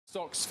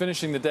Stocks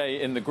finishing the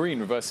day in the green,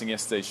 reversing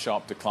yesterday's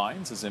sharp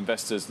declines as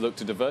investors look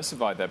to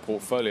diversify their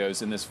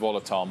portfolios in this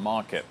volatile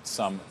market,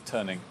 some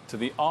turning to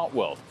the art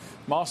world.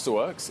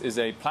 Masterworks is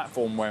a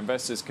platform where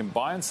investors can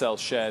buy and sell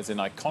shares in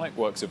iconic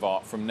works of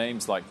art from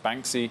names like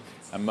Banksy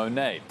and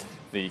Monet.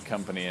 The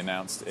company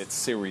announced its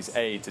Series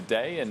A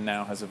today and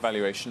now has a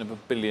valuation of $1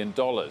 billion.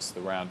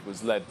 The round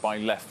was led by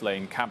Left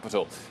Lane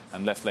Capital,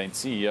 and Left Lane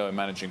CEO and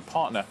managing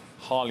partner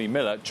Harley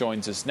Miller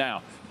joins us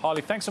now.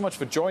 Harley, thanks so much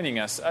for joining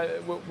us.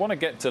 We want to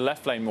get to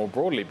Left Lane more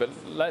broadly, but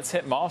let's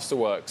hit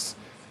Masterworks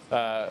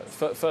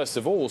first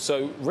of all.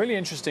 So really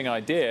interesting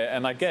idea,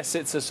 and I guess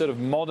it's a sort of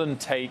modern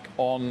take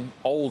on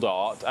old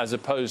art as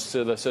opposed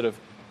to the sort of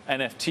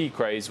NFT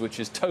craze,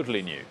 which is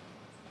totally new.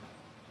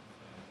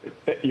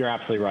 You're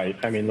absolutely right.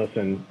 I mean,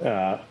 listen,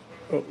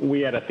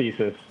 we had a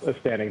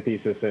standing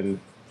thesis in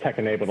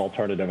tech-enabled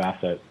alternative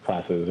asset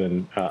classes,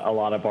 and a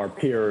lot of our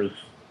peers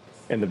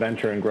in the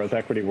venture and growth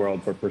equity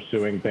world were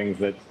pursuing things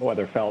that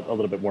whether felt a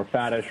little bit more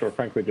faddish or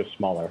frankly just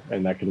smaller,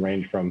 and that can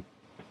range from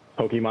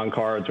Pokemon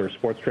cards or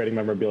sports trading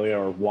memorabilia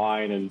or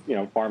wine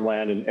and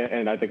farmland,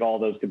 and I think all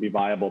of those could be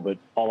viable, but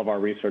all of our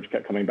research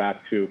kept coming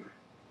back to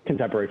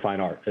contemporary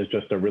fine art as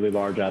just a really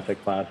large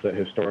asset class that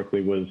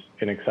historically was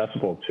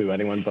inaccessible to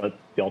anyone but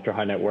the ultra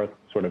high net worth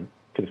sort of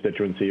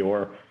constituency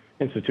or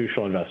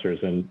institutional investors.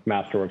 And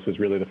Masterworks is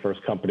really the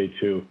first company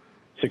to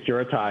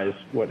securitize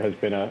what has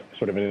been a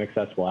sort of an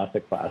inaccessible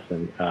asset class.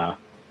 And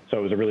so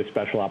it was a really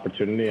special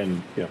opportunity.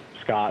 And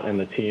Scott and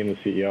the team, the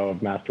CEO of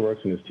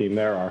Masterworks and his team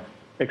there are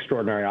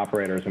extraordinary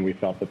operators. And we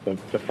felt that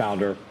the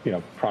founder,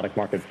 product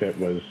market fit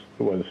was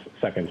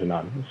second to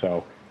none.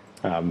 So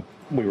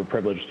we were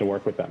privileged to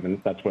work with them, and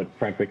that's what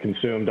frankly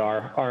consumed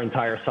our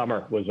entire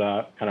summer was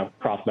kind of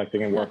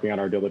prospecting and working on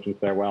our diligence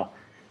there. While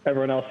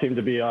everyone else seemed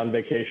to be on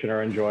vacation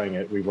or enjoying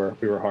it, we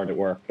were hard at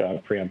work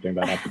preempting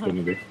that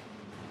opportunity.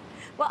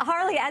 Well,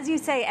 Harley, as you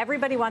say,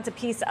 everybody wants a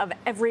piece of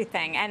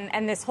everything,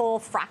 and this whole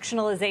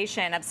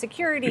fractionalization of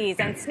securities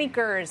and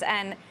sneakers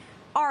and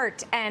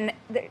art and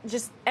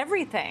just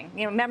everything.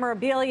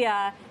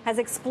 Memorabilia has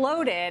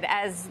exploded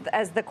as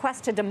the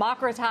quest to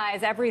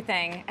democratize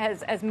everything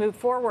has moved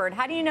forward.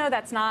 How do you know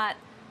that's not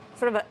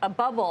sort of a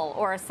bubble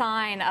or a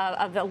sign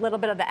of a little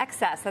bit of the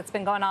excess that's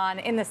been going on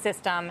in the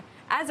system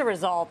as a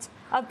result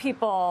of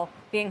people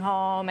being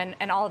home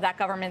and all of that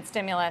government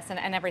stimulus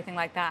and everything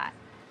like that?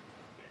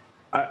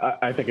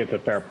 I think it's a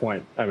fair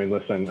point. I mean,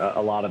 listen,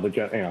 a lot of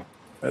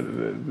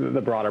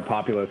the broader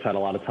populace had a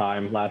lot of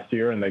time last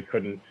year, and they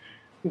couldn't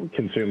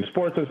consume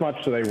sports as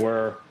much, so they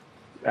were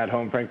at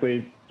home,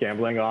 frankly,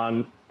 gambling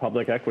on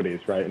public equities,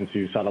 right? And so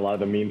you saw a lot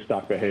of the meme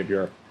stock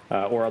behavior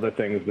or other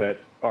things that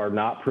are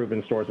not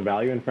proven stores of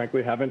value and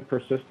frankly haven't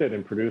persisted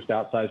and produced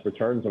outsized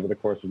returns over the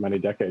course of many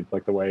decades,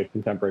 like the way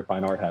contemporary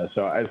fine art has.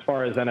 So as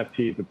far as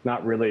NFTs, it's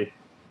not really,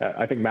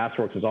 I think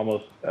Masterworks is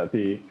almost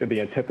the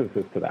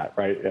antithesis to that,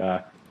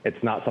 right?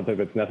 It's not something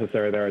that's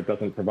necessary there. It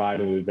doesn't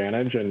provide an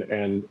advantage.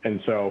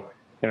 And so,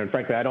 and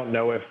frankly, I don't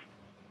know if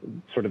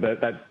sort of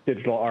that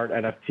digital art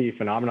NFT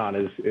phenomenon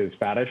is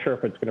faddish or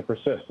if it's going to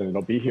persist and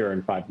it'll be here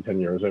in 5 to 10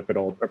 years, if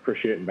it'll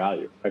appreciate in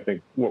value. I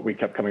think what we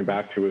kept coming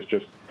back to is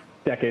just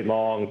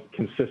decade-long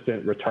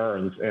consistent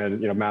returns, and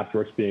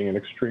Masterworks being an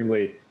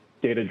extremely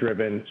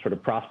data-driven sort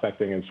of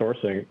prospecting and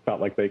sourcing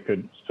felt like they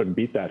could sort of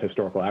beat that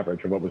historical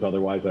average of what was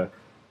otherwise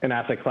an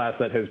asset class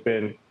that has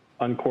been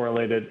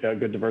uncorrelated, a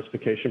good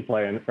diversification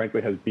play, and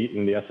frankly has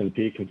beaten the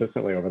S&P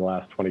consistently over the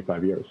last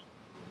 25 years.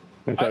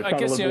 And so it's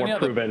not a little more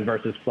proven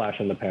versus flash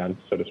in the pan,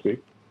 so to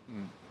speak.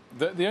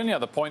 The only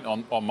other point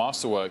on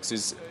Masterworks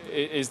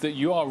is that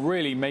you are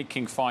really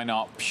making fine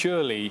art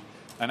purely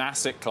an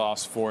asset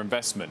class for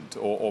investment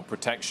or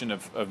protection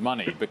of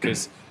money,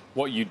 because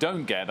what you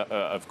don't get,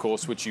 of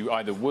course, which you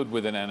either would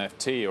with an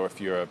NFT or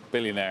if you're a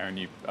billionaire and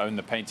you own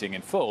the painting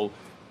in full,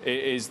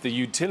 is the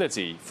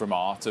utility from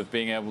art of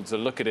being able to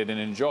look at it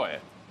and enjoy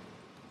it.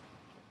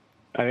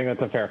 I think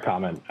that's a fair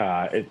comment.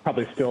 It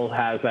probably still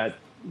has that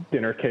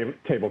dinner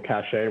table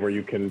cachet where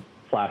you can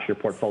flash your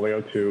portfolio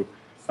to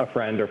a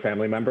friend or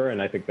family member,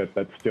 and I think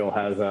that still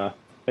has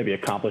maybe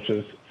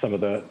accomplishes some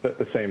of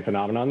the same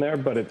phenomenon there,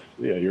 but it's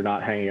you're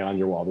not hanging it on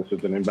your wall. This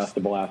is an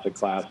investable asset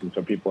class, and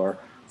so people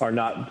are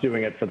not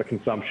doing it for the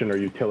consumption or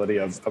utility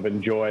of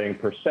enjoying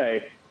per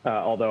se,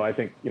 although I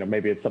think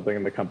maybe it's something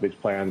in the company's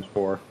plans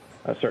for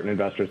certain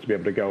investors to be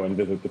able to go and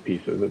visit the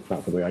pieces. It's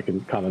not something I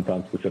can comment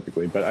on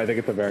specifically, but I think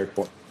it's a very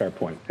fair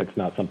point. It's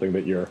not something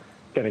that you're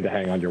getting to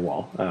hang on your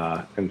wall.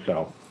 And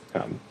so,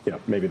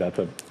 maybe that's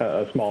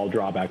a small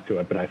drawback to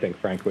it. But I think,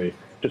 frankly,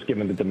 just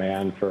given the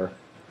demand for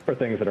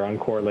things that are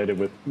uncorrelated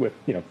with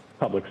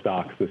public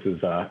stocks, this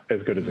is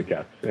as good as it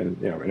gets, and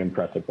an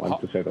impressive one,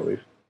 to say the least.